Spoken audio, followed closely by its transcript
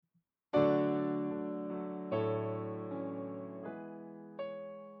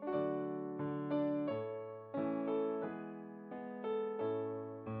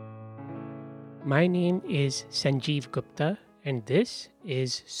My name is Sanjeev Gupta, and this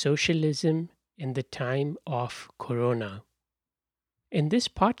is Socialism in the Time of Corona. In this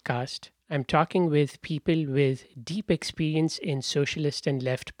podcast, I'm talking with people with deep experience in socialist and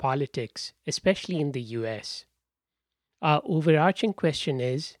left politics, especially in the US. Our overarching question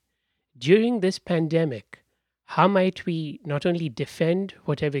is during this pandemic, how might we not only defend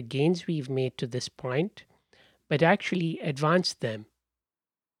whatever gains we've made to this point, but actually advance them?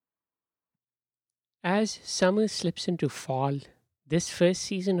 As summer slips into fall, this first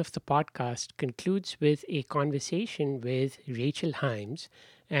season of the podcast concludes with a conversation with Rachel Himes,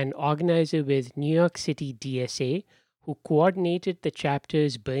 an organizer with New York City DSA, who coordinated the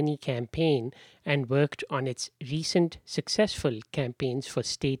chapter's Bernie campaign and worked on its recent successful campaigns for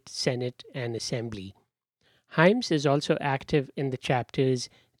state, senate, and assembly. Himes is also active in the chapter's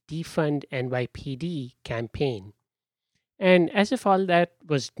Defund NYPD campaign. And as if all that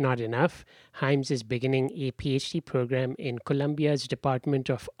was not enough, Himes is beginning a PhD program in Columbia's Department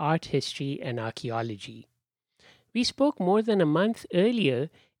of Art History and Archaeology. We spoke more than a month earlier,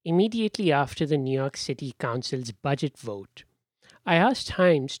 immediately after the New York City Council's budget vote. I asked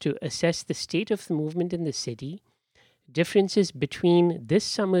Himes to assess the state of the movement in the city, differences between this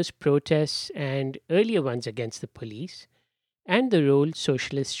summer's protests and earlier ones against the police, and the role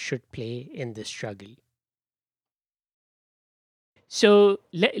socialists should play in this struggle. So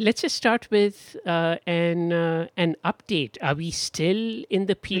let's just start with an update. Are we still in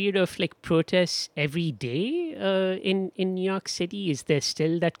the period of like protests every day in New York City? Is there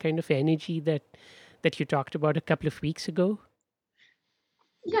still that kind of energy that you talked about a couple of weeks ago?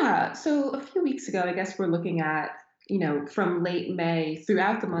 Yeah, so a few weeks ago, I guess we're looking at, from late May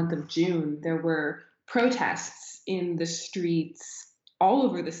throughout the month of June, there were protests in the streets all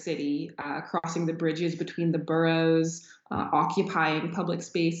over the city, crossing the bridges between the boroughs, occupying public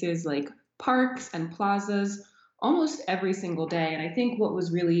spaces like parks and plazas almost every single day. And I think what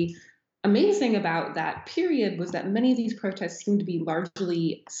was really amazing about that period was that many of these protests seemed to be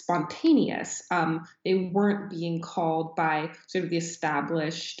largely spontaneous. They weren't being called by sort of the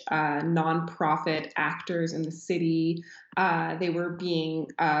established nonprofit actors in the city. They were being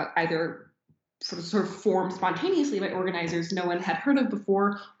either sort of formed spontaneously by organizers no one had heard of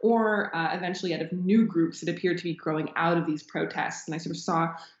before, or eventually out of new groups that appeared to be growing out of these protests. And I sort of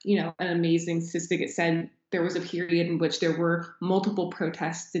saw, an amazing statistic. It said there was a period in which there were multiple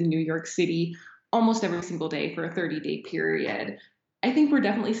protests in New York City almost every single day for a 30-day period. I think we're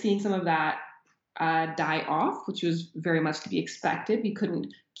definitely seeing some of that die off, which was very much to be expected. We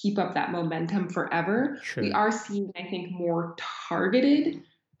couldn't keep up that momentum forever. We Sure. are seeing, I think, more targeted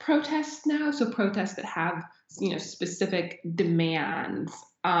protests now. So protests that have, specific demands,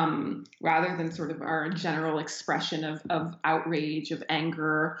 rather than sort of our general expression of outrage, of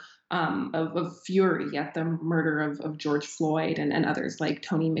anger, of fury at the murder of George Floyd and others like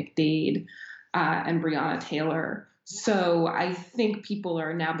Tony McDade and Breonna Taylor. So I think people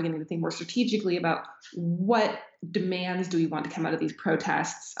are now beginning to think more strategically about what demands do we want to come out of these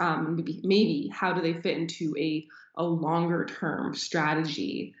protests. Maybe how do they fit into a longer term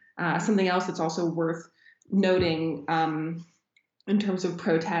strategy? Something else that's also worth noting in terms of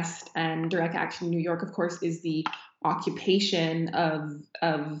protest and direct action in New York, of course, is the occupation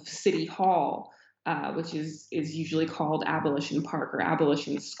of City Hall, which is usually called Abolition Park or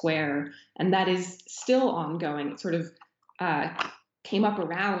Abolition Square, and that is still ongoing. It sort of came up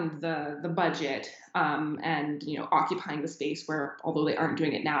around the budget, and occupying the space where, although they aren't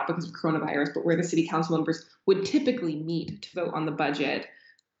doing it now because of coronavirus, but where the city council members would typically meet to vote on the budget.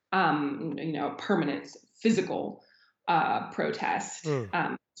 Permanent physical protest,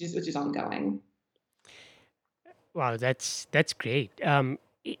 Mm. which is ongoing. Wow, that's great.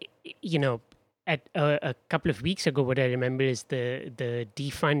 You know, at a couple of weeks ago, what I remember is the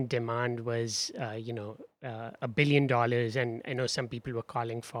defund demand was $1 billion, and I know some people were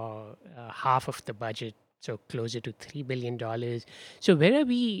calling for half of the budget, so closer to $3 billion. So where are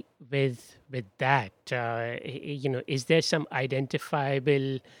we with that? Is there some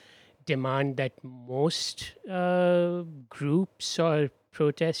identifiable demand that most groups or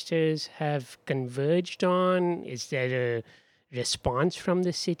protesters have converged on? Is there a response from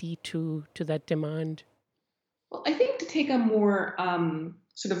the city to that demand? Well, I think to take a more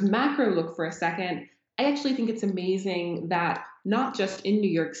sort of macro look for a second, I actually think it's amazing that not just in New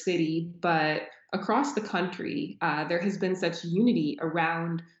York City, but across the country, there has been such unity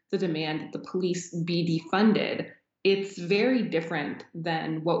around the demand that the police be defunded. It's very different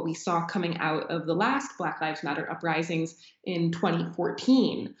than what we saw coming out of the last Black Lives Matter uprisings in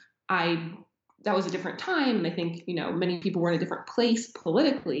 2014. I that was a different time. And I think, many people were in a different place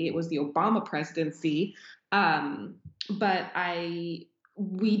politically. It was the Obama presidency. Um, but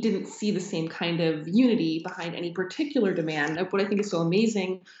we didn't see the same kind of unity behind any particular demand. What I think is so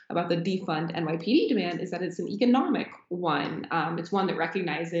amazing about the defund NYPD demand is that it's an economic one. It's one that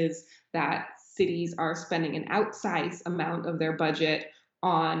recognizes that cities are spending an outsized amount of their budget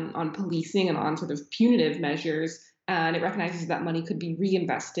on policing and on sort of punitive measures, and it recognizes that money could be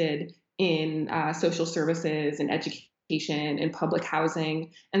reinvested in social services and education and public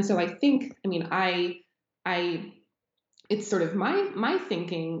housing. And so I think, I mean, I it's sort of my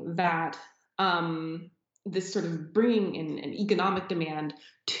thinking that this sort of bringing in an economic demand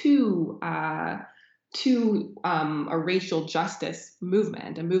to a racial justice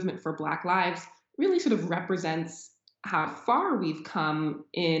movement, a movement for Black lives, really sort of represents how far we've come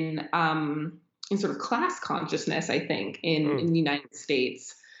in sort of class consciousness. I think Mm. in the United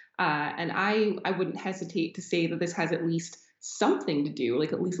States, and I wouldn't hesitate to say that this has at least something to do,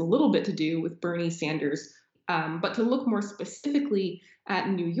 like at least a little bit to do, with Bernie Sanders. But to look more specifically at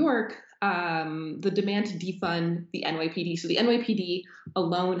New York, the demand to defund the NYPD. So the NYPD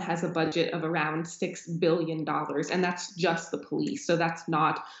alone has a budget of around $6 billion, and that's just the police. So that's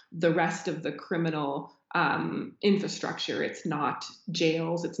not the rest of the criminal infrastructure. It's not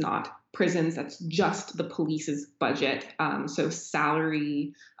jails. It's not prisons. That's just the police's budget. So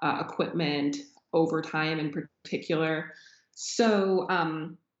salary, equipment, overtime in particular. So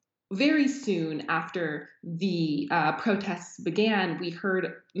very soon after the protests began, we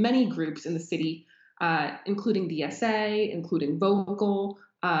heard many groups in the city, including DSA, including Vocal,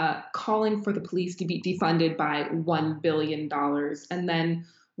 calling for the police to be defunded by $1 billion. And then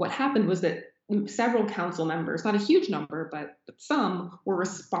what happened was that several council members, not a huge number, but some, were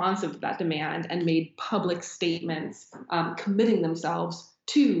responsive to that demand and made public statements committing themselves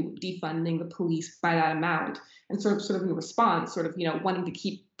to defunding the police by that amount. And sort of in response, sort of, wanting to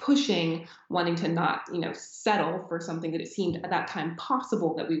keep pushing, wanting to not, settle for something that it seemed at that time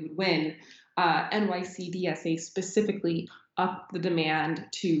possible that we would win. NYCDSA specifically upped the demand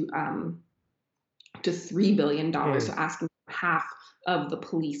to $3 billion, Mm. so asking for half of the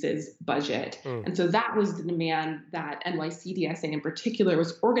police's budget. Mm. And so that was the demand that NYCDSA in particular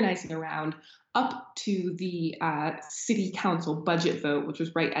was organizing around, up to the city council budget vote, which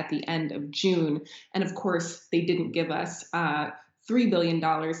was right at the end of June. And of course, they didn't give us $3 billion.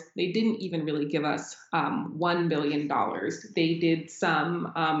 They didn't even really give us $1 billion. They did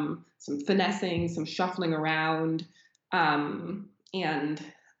some finessing, some shuffling around, and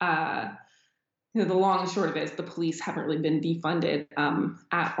the long and short of it is the police haven't really been defunded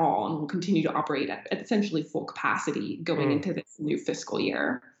at all, and will continue to operate at essentially full capacity going Mm. into this new fiscal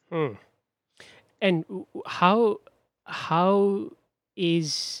year. Mm. And how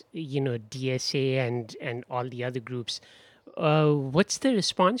is DSA and all the other groups? What's the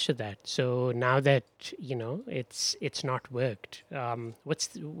response to that? So now that it's not worked,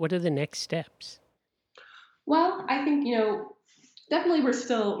 what are the next steps? Well, I think, definitely we're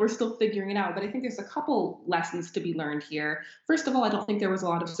still figuring it out, but I think there's a couple lessons to be learned here. First of all, I don't think there was a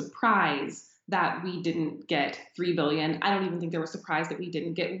lot of surprise that we didn't get 3 billion. I don't even think there was surprise that we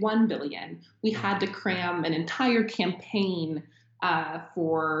didn't get 1 billion. We had to cram an entire campaign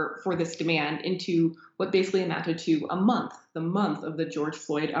for this demand into what basically amounted to a month, the month of the George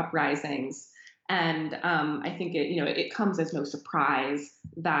Floyd uprisings. And I think it comes as no surprise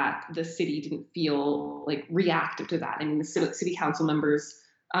that the city didn't feel like reactive to that. I mean, the city council members,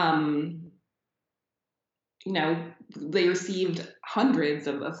 um, you know, they received hundreds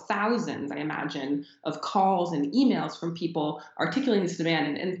of thousands, I imagine, of calls and emails from people articulating this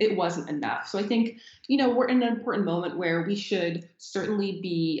demand, and it wasn't enough. So I think, we're in an important moment where we should certainly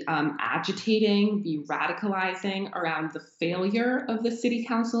be agitating, be radicalizing around the failure of the city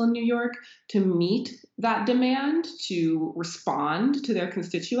council in New York to meet that demand, to respond to their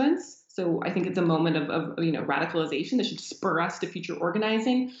constituents. So I think it's a moment of radicalization that should spur us to future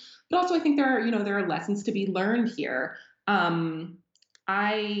organizing. But also, I think there are lessons to be learned here. Um,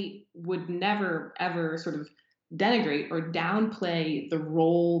 I would never ever sort of denigrate or downplay the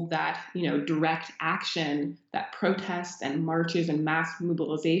role that direct action, that protests and marches and mass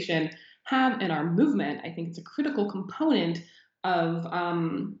mobilization have in our movement. I think it's a critical component of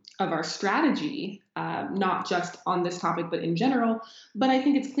our strategy, not just on this topic but in general. But I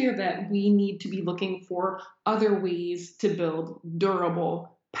think it's clear that we need to be looking for other ways to build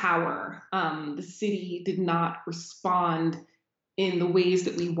durable power. The city did not respond in the ways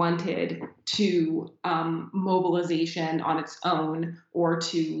that we wanted to mobilization on its own, or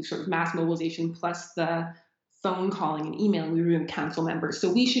to sort of mass mobilization plus the phone calling and emailing we were doing council members.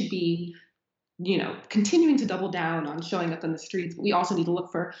 So we should be continuing to double down on showing up in the streets, but we also need to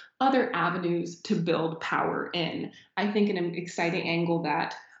look for other avenues to build power in. I think an exciting angle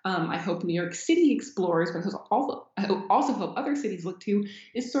that I hope New York City explores, but I also hope other cities look to,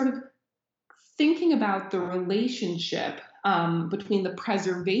 is sort of thinking about the relationship between the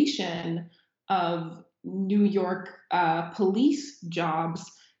preservation of New York police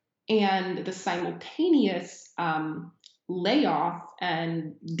jobs and the simultaneous layoff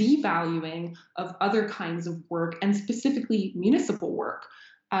and devaluing of other kinds of work, and specifically municipal work.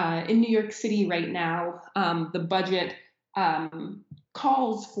 In New York City right now, the budget um,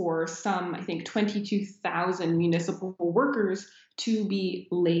 calls for some, I think, 22,000 municipal workers to be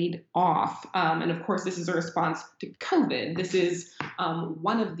laid off. And of course, this is a response to COVID. This is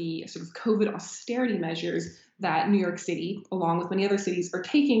one of the sort of COVID austerity measures that New York City, along with many other cities, are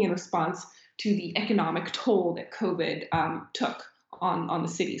taking in response to the economic toll that COVID took on the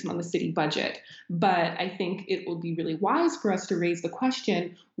cities and on the city budget. But I think it will be really wise for us to raise the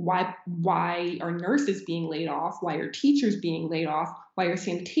question: why are nurses being laid off? Why are teachers being laid off? Why are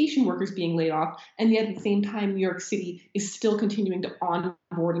sanitation workers being laid off? And yet at the same time, New York City is still continuing to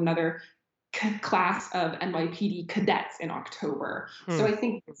onboard another class of NYPD cadets in October. So Hmm. I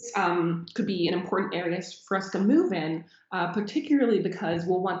think this could be an important area for us to move in, particularly because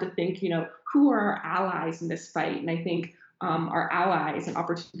we'll want to think, who are our allies in this fight? And I think our allies and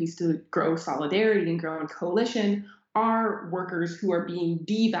opportunities to grow solidarity and grow in coalition are workers who are being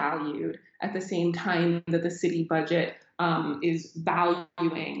devalued at the same time that the city budget is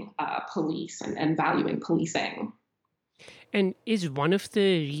valuing police and valuing policing. And is one of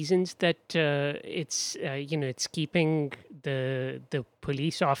the reasons that it's keeping the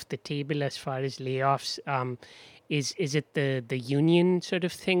police off the table as far as layoffs? Is it the union sort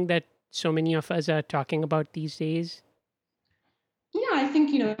of thing that so many of us are talking about these days? Yeah, I think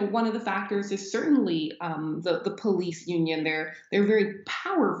one of the factors is certainly the police union. They're very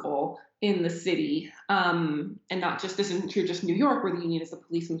powerful in the city, and not just this isn't true just New York, where the union is the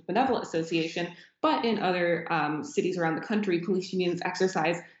Policemen's Benevolent Association, but in other cities around the country, police unions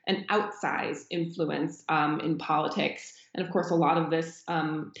exercise an outsized influence in politics, and of course, a lot of this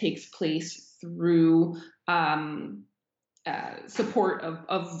takes place through. Support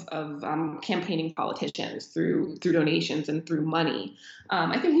of campaigning politicians through donations and through money.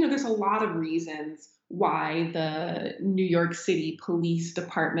 I think there's a lot of reasons why the New York City Police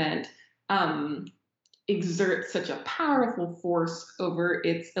Department um, exerts such a powerful force over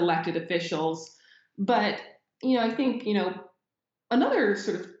its elected officials. But I think another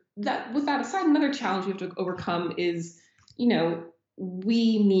sort of that with that aside, another challenge we have to overcome is you know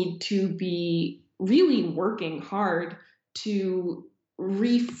we need to be really working hard to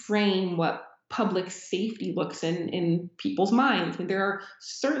reframe what public safety looks in people's minds. I mean, there are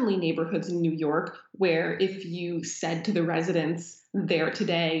certainly neighborhoods in New York where if you said to the residents there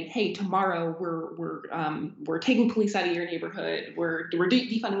today, "Hey, tomorrow we're taking police out of your neighborhood, we're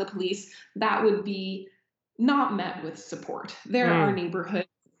defunding the police," that would be not met with support. There are Hmm. neighborhoods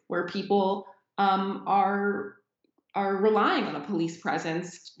where people are relying on a police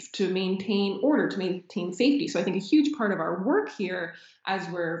presence to maintain order, to maintain safety. So I think a huge part of our work here, as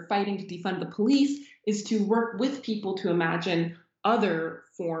we're fighting to defund the police, is to work with people to imagine other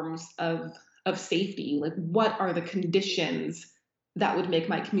forms of safety. Like, what are the conditions that would make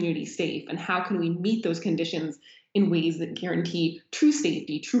my community safe, and how can we meet those conditions in ways that guarantee true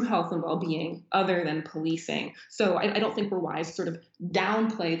safety, true health and well-being, other than policing? So I don't think we're wise to sort of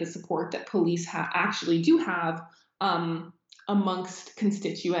downplay the support that police actually do have amongst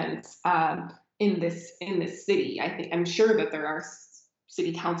constituents in this city. I'm sure that there are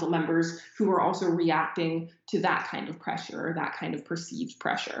city council members who are also reacting to that kind of pressure, or that kind of perceived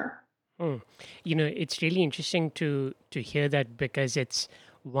pressure. Hmm. It's really interesting to hear that, because it's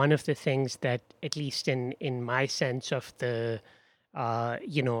one of the things that, at least in my sense of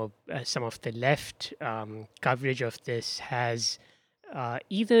some of the left coverage of this has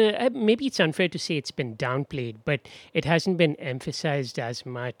either maybe it's unfair to say it's been downplayed, but it hasn't been emphasized as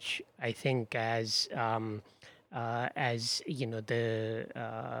much, I think, as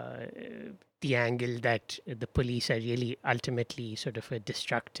the angle that the police are really ultimately sort of a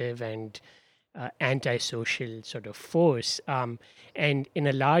destructive and antisocial sort of force. And in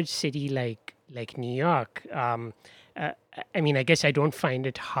a large city like New York, I mean, I guess I don't find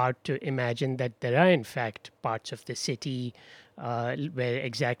it hard to imagine that there are, in fact, parts of the city where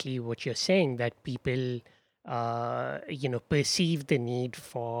exactly what you're saying, that people perceive the need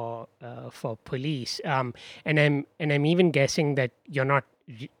for police. And I'm even guessing that you're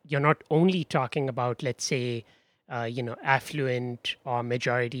not only talking about, let's say, affluent or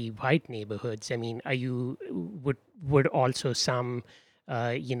majority white neighborhoods? I mean, would also some,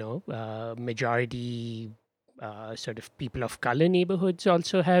 majority sort of people of color neighborhoods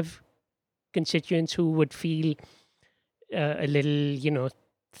also have constituents who would feel a little,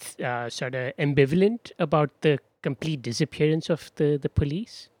 sort of ambivalent about the complete disappearance of the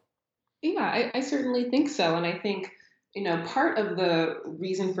police? Yeah, I certainly think so. And I think, part of the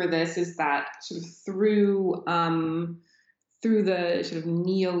reason for this is that sort of through the sort of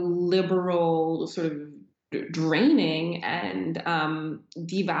neoliberal sort of draining and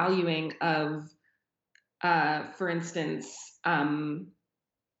devaluing of, for instance,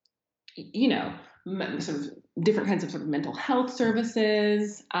 you know, sort of different kinds of sort of mental health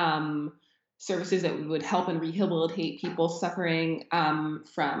services, services that would help and rehabilitate people suffering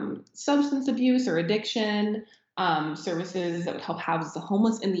from substance abuse or addiction, services that would help house the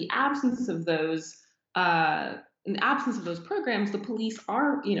homeless. Uh, in the absence of those programs, the police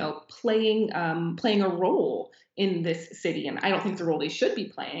are, playing a role in this city, and I don't think the role they should be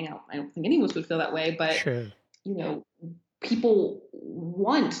playing. I don't think any of us would feel that way, but Sure. you know people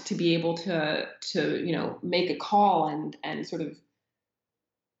want to be able to make a call and sort of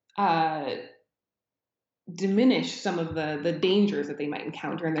uh, diminish some of the dangers that they might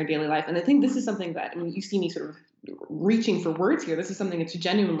encounter in their daily life. And I think this is something that, I mean, you see me sort of reaching for words here. This is something that's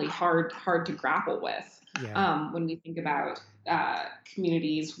genuinely hard to grapple with Yeah. when we think about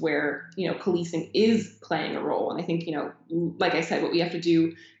communities where policing is playing a role. And I think like I said, what we have to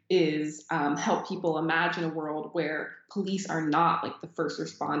do is help people imagine a world where police are not like the first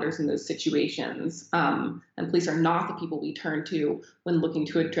responders in those situations, and police are not the people we turn to when looking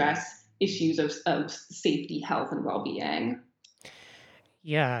to address issues of safety, health, and well-being.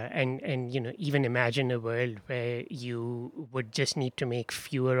 Yeah, and even imagine a world where you would just need to make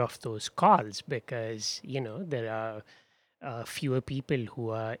fewer of those calls because there are fewer people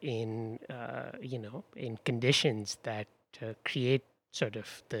who are in conditions that create sort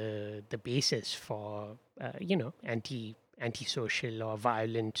of the basis for antisocial or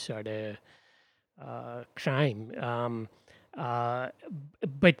violent sort of crime. But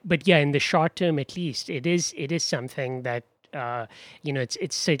yeah, in the short term, at least, it is something that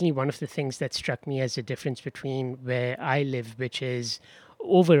it's certainly one of the things that struck me as a difference between where I live, which is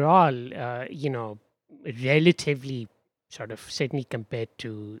overall, relatively sort of certainly compared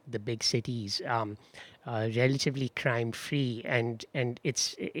to the big cities, relatively crime free, and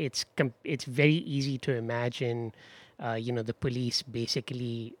it's very easy to imagine the police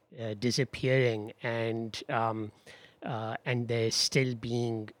basically disappearing and there still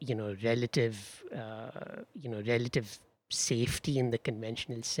being relative safety in the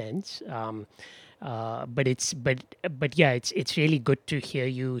conventional sense. But yeah, it's really good to hear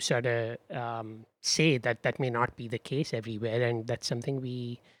you sort of say that that may not be the case everywhere, and that's something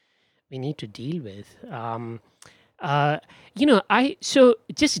we need to deal with. Uh, I so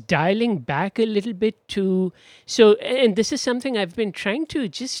just dialing back a little bit to and this is something I've been trying to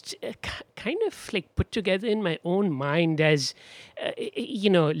just kind of like put together in my own mind as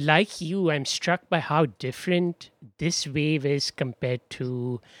like you, I'm struck by how different this wave is compared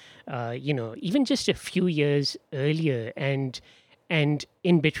to even just a few years earlier, and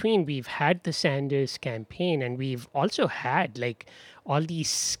in between we've had the Sanders campaign, and we've also had like all these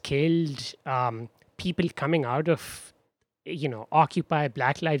skilled people coming out of Occupy,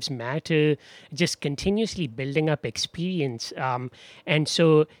 Black Lives Matter, just continuously building up experience, and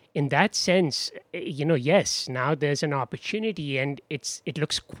so in that sense, yes, now there's an opportunity, and it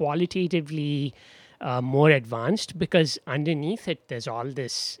looks qualitatively more advanced because underneath it there's all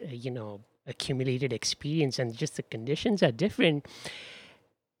this accumulated experience, and just the conditions are different.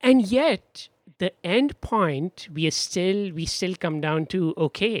 And yet the end point, we still come down to,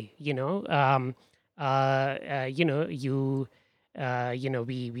 okay, we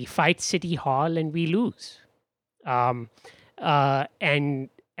fight City Hall and we lose, um, and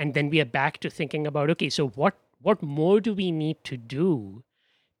then we are back to thinking about, okay, so what more do we need to do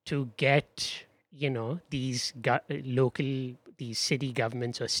to get these city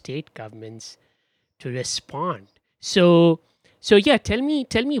governments or state governments to respond? So yeah, tell me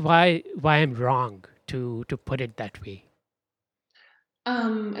why I'm wrong to put it that way. I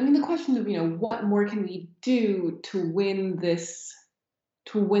mean, the question of what more can we do to win this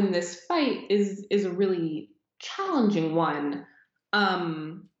fight is a really challenging one.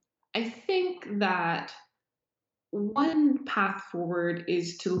 Um, I think that one path forward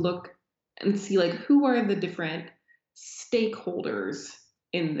is to look and see like who are the different stakeholders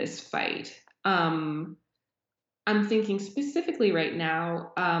in this fight. I'm thinking specifically right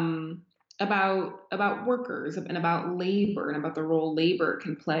now about workers and about labor and about the role labor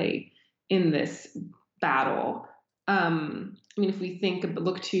can play in this battle. I mean, if we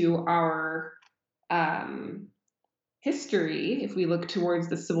look to our um, history, if we look towards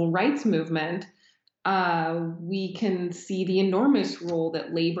the civil rights movement, we can see the enormous role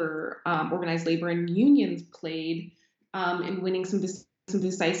that organized labor, and unions played in winning some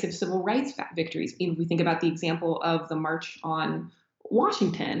decisive civil rights victories. If we think about the example of the March on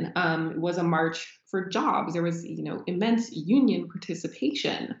Washington, it was a march for jobs. There was, immense union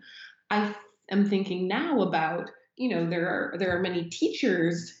participation. I am thinking now about, there are many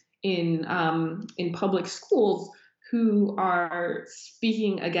teachers in public schools who are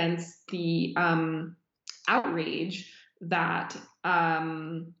speaking against the outrage that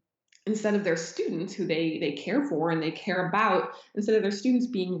instead of their students who they care for and they care about, instead of their students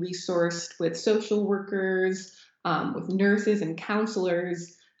being resourced with social workers, with nurses and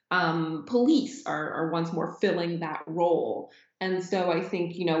counselors, police are once more filling that role. And so I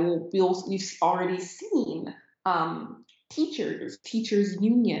think, we've already seen teachers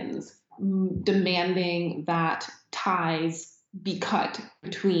unions demanding that ties be cut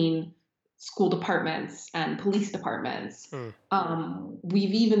between school departments and police departments. Mm.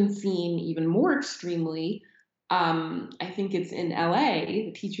 We've even seen, even more extremely, I think it's in LA,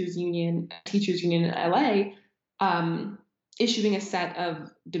 the teachers union in LA, um, issuing a set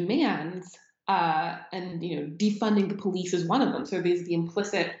of demands, and defunding the police is one of them. So there's the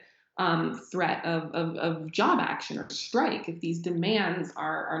implicit threat of job action or strike if these demands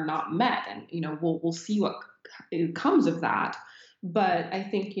are not met, and we'll see what comes of that. But I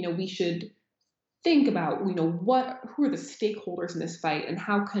think we should think about who are the stakeholders in this fight, and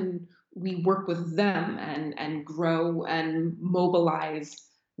how can we work with them and grow and mobilize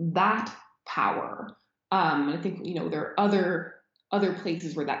that power. And I think there are other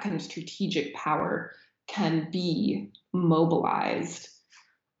places where that kind of strategic power can be mobilized.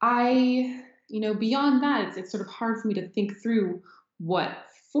 Beyond that, it's sort of hard for me to think through what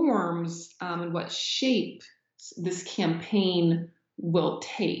forms and what shape this campaign will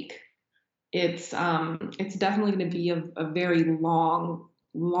take. It's definitely going to be a very long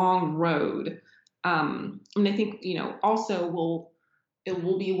road. And I think also it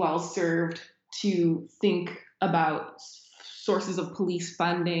will be well served to think about sources of police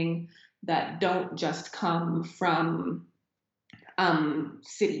funding that don't just come from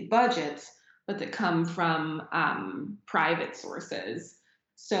city budgets, but that come from private sources.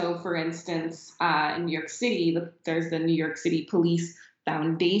 So, for instance, in New York City, there's the New York City Police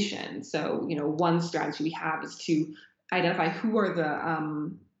Foundation. So, one strategy we have is to identify who are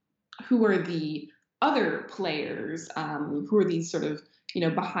the other players, who are these sort of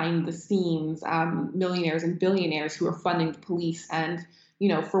behind the scenes millionaires and billionaires who are funding the police, and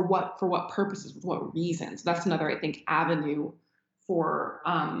for what purposes, with what reasons. That's another, I think, avenue for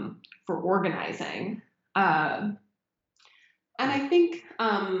organizing. And I think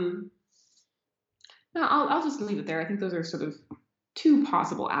no, I'll just leave it there. I think those are sort of two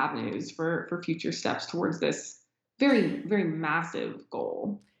possible avenues for future steps towards this very, very massive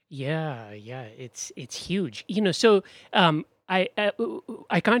goal. Yeah, yeah, it's huge. So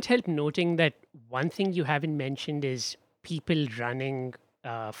I can't help noting that one thing you haven't mentioned is people running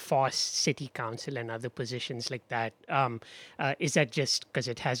for city council and other positions like that. Is that just because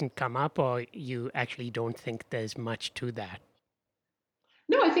it hasn't come up, or you actually don't think there's much to that?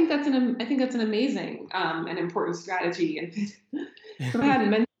 No, I think that's an amazing and important strategy. And if I hadn't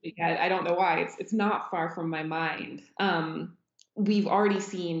mentioned it yet, I don't know why. It's not far from my mind. We've already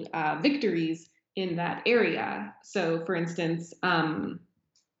seen victories in that area. So, for instance, in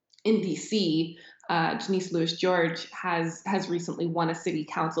DC, Janice Lewis George has recently won a city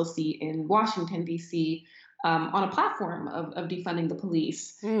council seat in Washington, D.C., on a platform of defunding the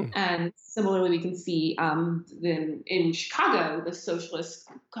police. Mm. And similarly, we can see in Chicago, the Socialist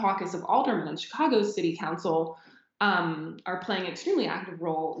Caucus of Aldermen and Chicago City Council are playing an extremely active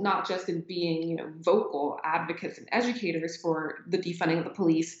role, not just in being vocal advocates and educators for the defunding of the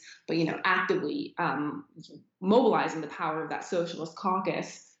police, but actively mobilizing the power of that Socialist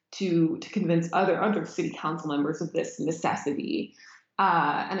Caucus to convince other city council members of this necessity.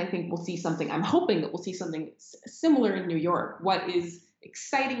 And I think we'll see something. I'm hoping that we'll see something similar in New York. What is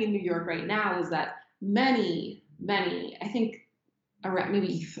exciting in New York right now is that many, I think around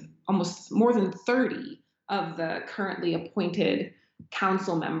maybe almost more than 30 of the currently appointed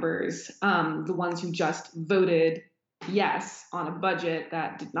council members, the ones who just voted yes on a budget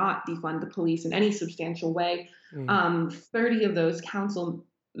that did not defund the police in any substantial way, Mm. 30 of those council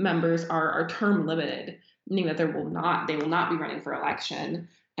members are term limited, meaning that they will not be running for election.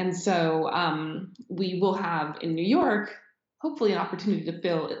 And so we will have in New York, hopefully, an opportunity to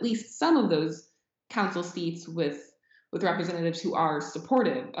fill at least some of those council seats with representatives who are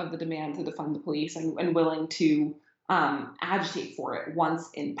supportive of the demand to defund the police and willing to agitate for it once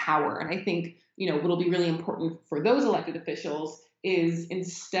in power. And I think what'll be really important for those elected officials is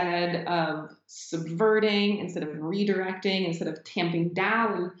instead of subverting, instead of redirecting, instead of tamping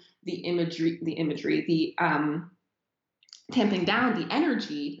down the tamping down the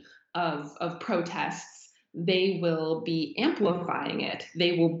energy of protests, they will be amplifying it.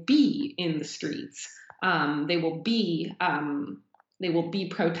 They will be in the streets. They will be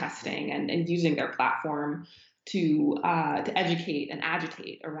protesting and using their platform to educate and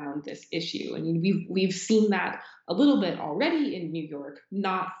agitate around this issue. I mean, we've seen that a little bit already in New York,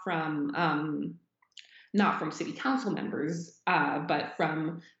 not from city council members, but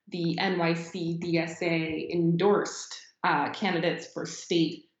from the NYC DSA endorsed candidates for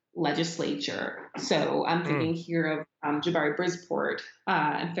state legislature. So I'm thinking here of Jabari Brisport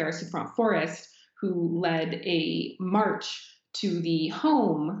and Farah Souffrant Forrest, who led a march to the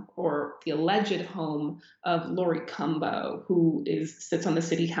home or the alleged home of Lori Cumbo, who sits on the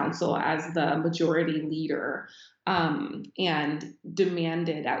city council as the majority leader, and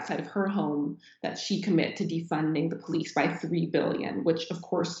demanded outside of her home that she commit to defunding the police by $3 billion, which of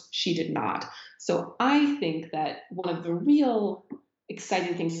course she did not. So I think that one of the real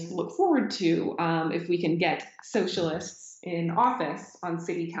exciting things to look forward to, if we can get socialists in office on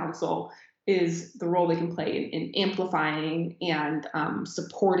city council, is the role they can play in amplifying and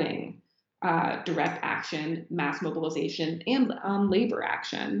supporting direct action, mass mobilization, and labor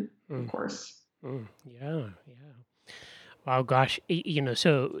action, of course. Yeah, yeah. Wow, gosh.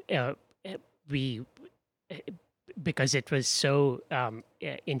 So we, uh, because it was so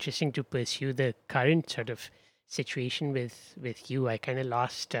interesting to pursue the current sort of situation with you, I kind of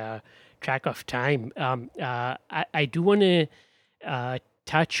lost track of time. I do want to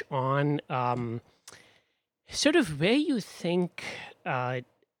touch on sort of where you think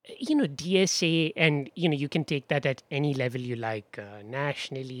DSA, and you can take that at any level you like,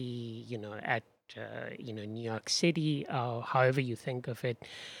 nationally, at New York City, however you think of it.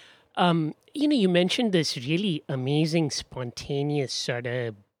 You mentioned this really amazing, spontaneous sort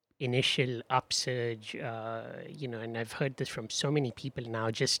of initial upsurge, and I've heard this from so many people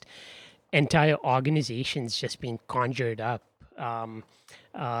now, just entire organizations just being conjured up. And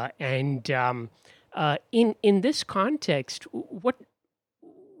in this context, what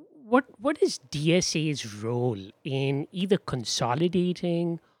is DSA's role in either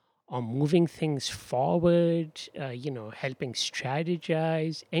consolidating or moving things forward? Helping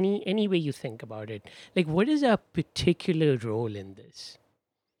strategize. Any way you think about it, like what is our particular role in this?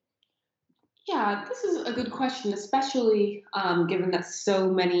 Yeah, this is a good question, especially given that so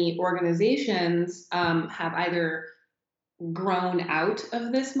many organizations have either grown out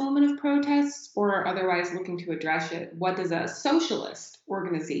of this moment of protests or are otherwise looking to address it. What does a socialist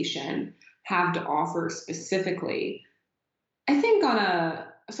organization have to offer specifically? I think on a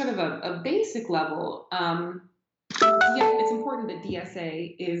sort of a basic level, yeah, it's important that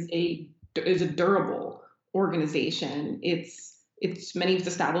DSA is a durable organization. It's many of its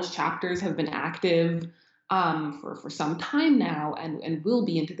established chapters have been active for some time now and will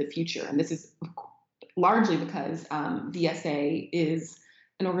be into the future. And this is largely because DSA is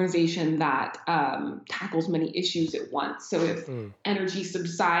an organization that tackles many issues at once. So if energy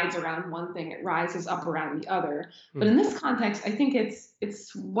subsides around one thing, it rises up around the other. But in this context, I think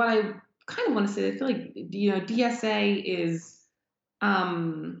it's what I kind of want to say. I feel like DSA is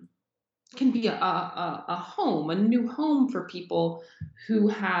can be a home, a new home for people who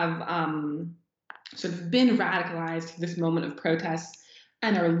have sort of been radicalized to this moment of protest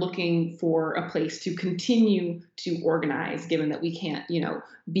and are looking for a place to continue to organize, given that we can't,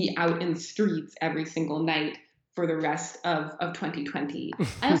 be out in the streets every single night for the rest of 2020.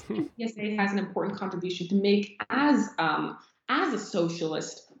 I also think DSA has an important contribution to make as a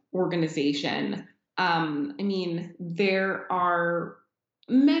socialist organization. I mean, there are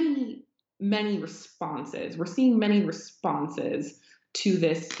many responses. We're seeing many responses to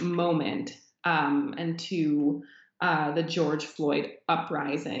this moment and to the George Floyd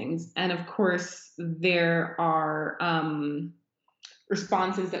uprisings. And of course, there are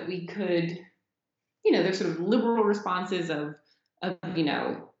responses that we could, there's sort of liberal responses of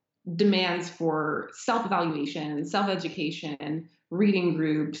demands for self-evaluation, self-education, reading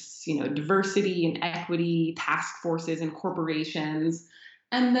groups, diversity and equity, task forces and corporations.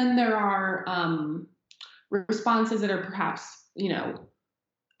 And then there are responses that are perhaps,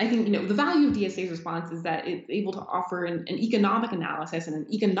 I think the value of DSA's response is that it's able to offer an economic analysis and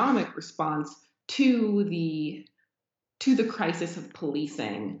an economic response to the crisis of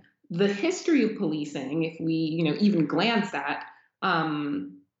policing. The history of policing, if we even glance at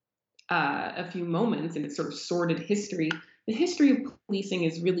um, a few moments in its sort of sordid history, the history of policing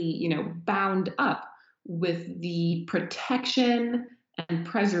is really bound up with the protection and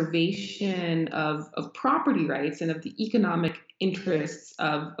preservation of property rights and of the economic interests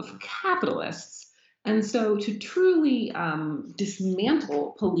of capitalists. And so to truly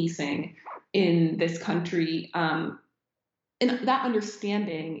dismantle policing in this country, and that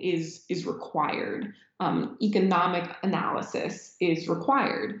understanding is required. Economic analysis is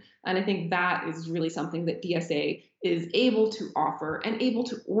required, and I think that is really something that DSA is able to offer and able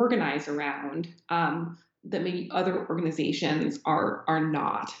to organize around, that maybe other organizations are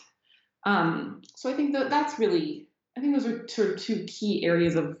not. So I think that's really, I think those are sort of two key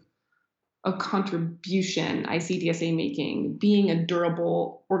areas of contribution I see DSA making, being a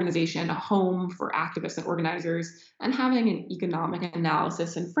durable organization, a home for activists and organizers, and having an economic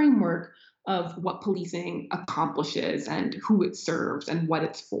analysis and framework of what policing accomplishes and who it serves and what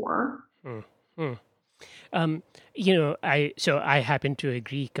it's for. Mm, mm. Um, I happen to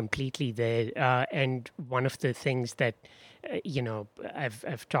agree completely there. And one of the things that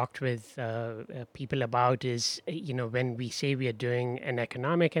I've talked with people about is when we say we are doing an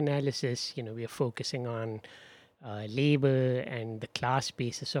economic analysis, we are focusing on labor and the class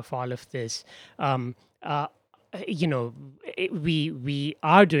basis of all of this. Um, uh, we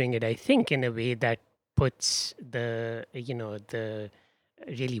are doing it, I think, in a way that puts the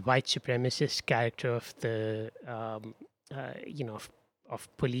really white supremacist character of the of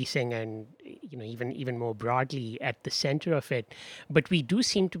policing and even more broadly at the center of it. But we do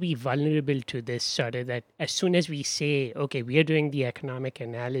seem to be vulnerable to this sort of that as soon as we say, okay, we are doing the economic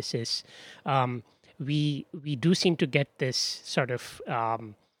analysis, we do seem to get this sort of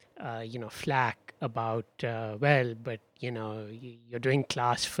flack about well, but you're doing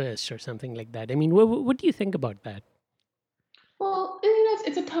class first or something like that. I mean, what do you think about that? Well,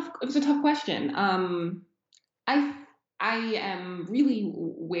 it's a tough question. I I am really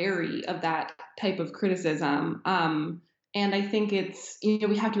wary of that type of criticism, and I think it's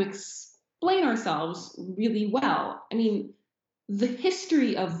we have to explain ourselves really well. I mean, the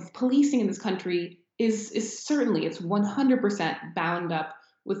history of policing in this country is certainly, it's 100% bound up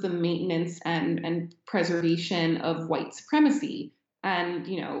with the maintenance and preservation of white supremacy, and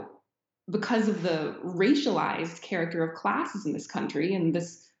because of the racialized character of classes in this country, and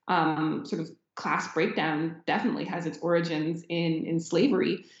this sort of class breakdown definitely has its origins in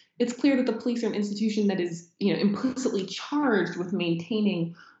slavery. It's clear that the police are an institution that is implicitly charged with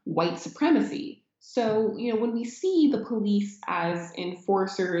maintaining white supremacy. So when we see the police as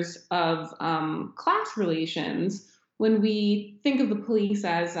enforcers of class relations, when we think of the police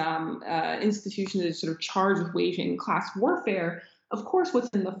as institution that is sort of charged with waging class warfare, of course, what's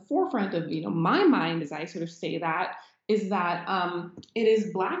in the forefront of my mind as I sort of say that is that it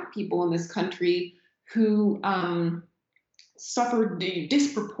is Black people in this country who suffered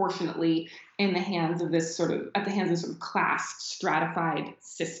disproportionately in the hands of this sort of at the hands of sort of class stratified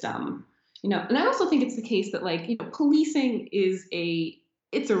system. And I also think it's the case that policing is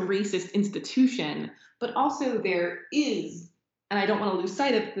it's a racist institution, but also there is, and I don't want to lose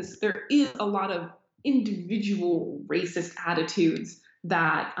sight of this, there is a lot of individual racist attitudes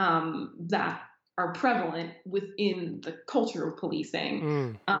that are prevalent within the culture of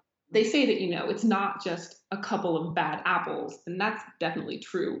policing. Mm, They say that it's not just a couple of bad apples, and that's definitely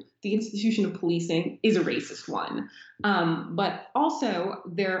true. The institution of policing is a racist one, but also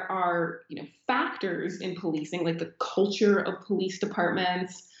there are factors in policing, like the culture of police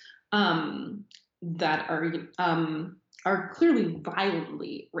departments, that are clearly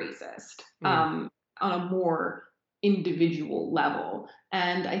violently racist, mm, on a more individual level.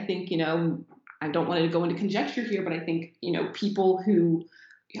 And I think I don't want to go into conjecture here, but I think people who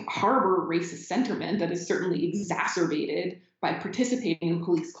harbor racist sentiment that is certainly exacerbated by participating in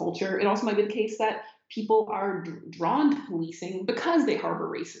police culture. It also might be the case that people are drawn to policing because they harbor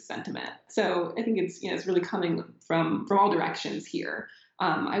racist sentiment. So I think it's really coming from all directions here.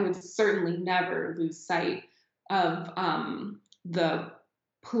 I would certainly never lose sight of the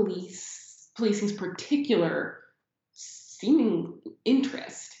policing's particular seeming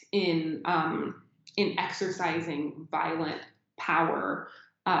interest in exercising violent power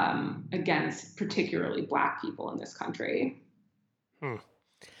against particularly Black people in this country. hmm.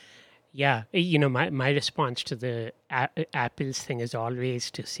 Yeah, my response to the apples thing is always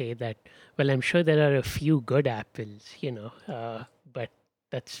to say that, well, I'm sure there are a few good apples, but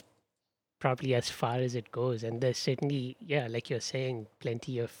that's probably as far as it goes. And there's certainly, yeah, like you're saying,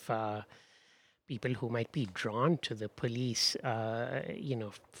 plenty of people who might be drawn to the police,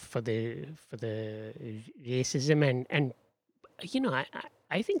 for the racism and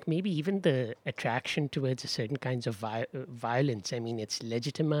I think maybe even the attraction towards a certain kinds of violence. I mean, it's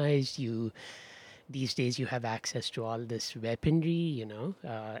legitimized. You these days you have access to all this weaponry,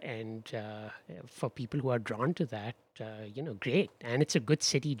 and for people who are drawn to that, great, and it's a good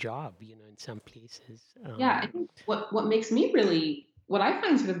city job, in some places. Yeah, I think what makes me really what I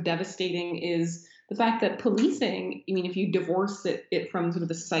find sort of devastating is the fact that policing, I mean, if you divorce it from sort of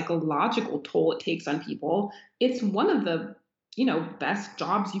the psychological toll it takes on people, it's one of the, best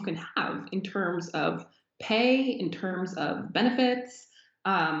jobs you can have in terms of pay, in terms of benefits,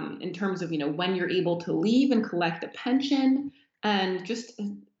 in terms of, when you're able to leave and collect a pension. And just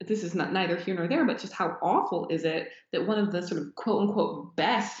this is not neither here nor there, but just how awful is it that one of the sort of quote unquote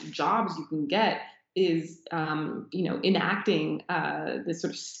best jobs you can get is enacting this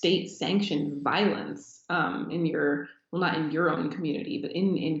sort of state sanctioned violence in your well not in your own community but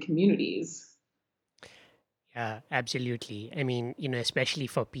in communities. Yeah, absolutely. I mean, especially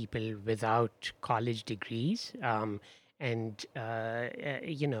for people without college degrees, and in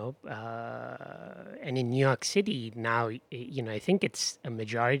New York City now, I think it's a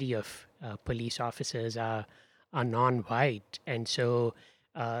majority of police officers are non-white, and so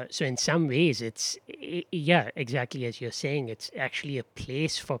in some ways, yeah, exactly as you're saying, it's actually a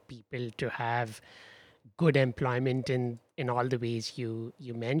place for people to have good employment in all the ways you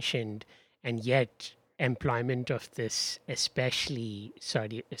mentioned, and yet employment of this especially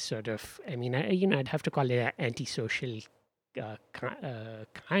sort of, I mean, I'd have to call it an antisocial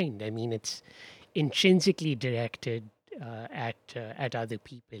kind. I mean, it's intrinsically directed at other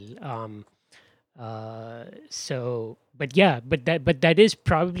people. But yeah, but that is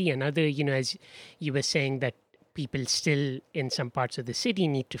probably another, as you were saying, that people still in some parts of the city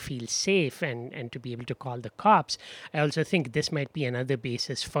need to feel safe and to be able to call the cops. I also think this might be another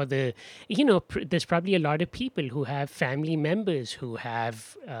basis for the, there's probably a lot of people who have family members who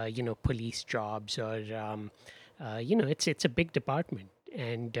have, police jobs, or, it's a big department.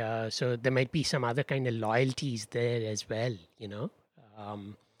 And so there might be some other kind of loyalties there as well,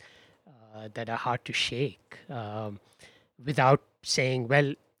 um, that are hard to shake, without saying,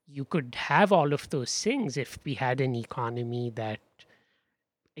 well, you could have all of those things if we had an economy that,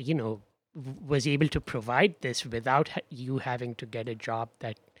 was able to provide this without you having to get a job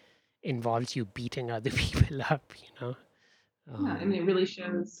that involves you beating other people up, Yeah, I Um, mean, it really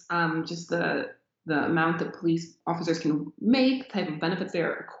shows just the amount that police officers can make, the type of benefits they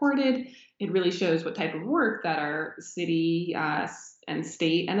are accorded. It really shows what type of work that our city and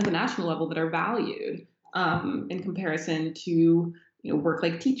state and at the national level that are valued in comparison to work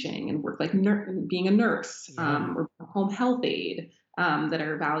like teaching and work like being a nurse yeah. or home health aide that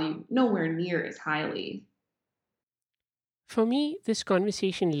are valued nowhere near as highly. For me, this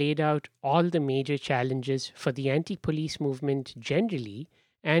conversation laid out all the major challenges for the anti police movement generally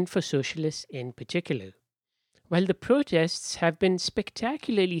and for socialists in particular. While the protests have been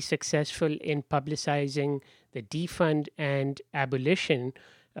spectacularly successful in publicizing the defund and abolition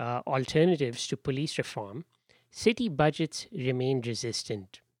alternatives to police reform, city budgets remain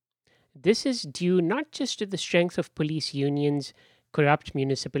resistant. This is due not just to the strength of police unions, corrupt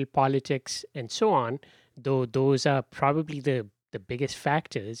municipal politics, and so on, though those are probably the biggest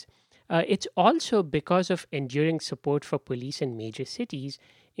factors. It's also because of enduring support for police in major cities,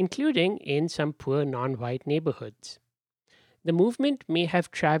 including in some poor non white neighborhoods. The movement may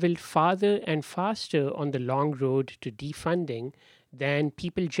have traveled farther and faster on the long road to defunding than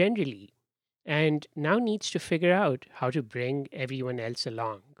people generally, and now needs to figure out how to bring everyone else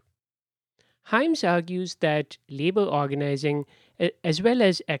along. Himes argues that labor organizing, as well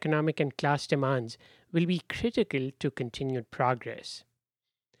as economic and class demands, will be critical to continued progress.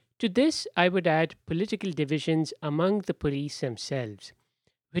 To this, I would add political divisions among the police themselves,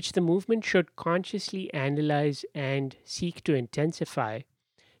 which the movement should consciously analyze and seek to intensify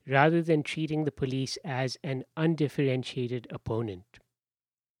rather than treating the police as an undifferentiated opponent.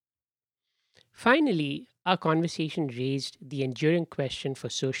 Finally, our conversation raised the enduring question for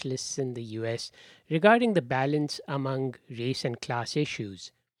socialists in the US regarding the balance among race and class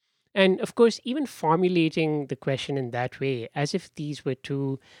issues. And of course, even formulating the question in that way, as if these were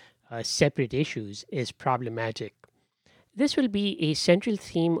two separate issues, is problematic. This will be a central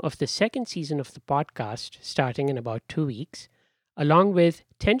theme of the second season of the podcast, starting in about 2 weeks, along with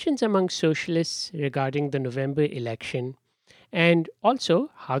tensions among socialists regarding the November election and also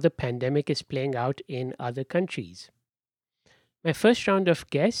how the pandemic is playing out in other countries. My first round of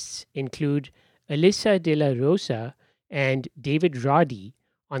guests include Alyssa De La Rosa and David Roddy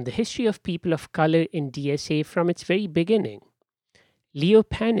on the history of people of color in DSA from its very beginning, Leo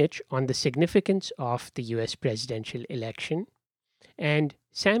Panich on the significance of the US presidential election, and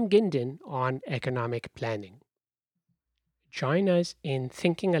Sam Ginden on economic planning. Join us in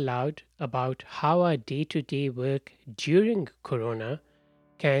thinking aloud about how our day to day work during Corona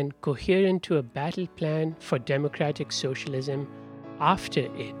can cohere into a battle plan for democratic socialism after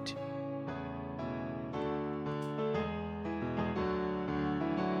it.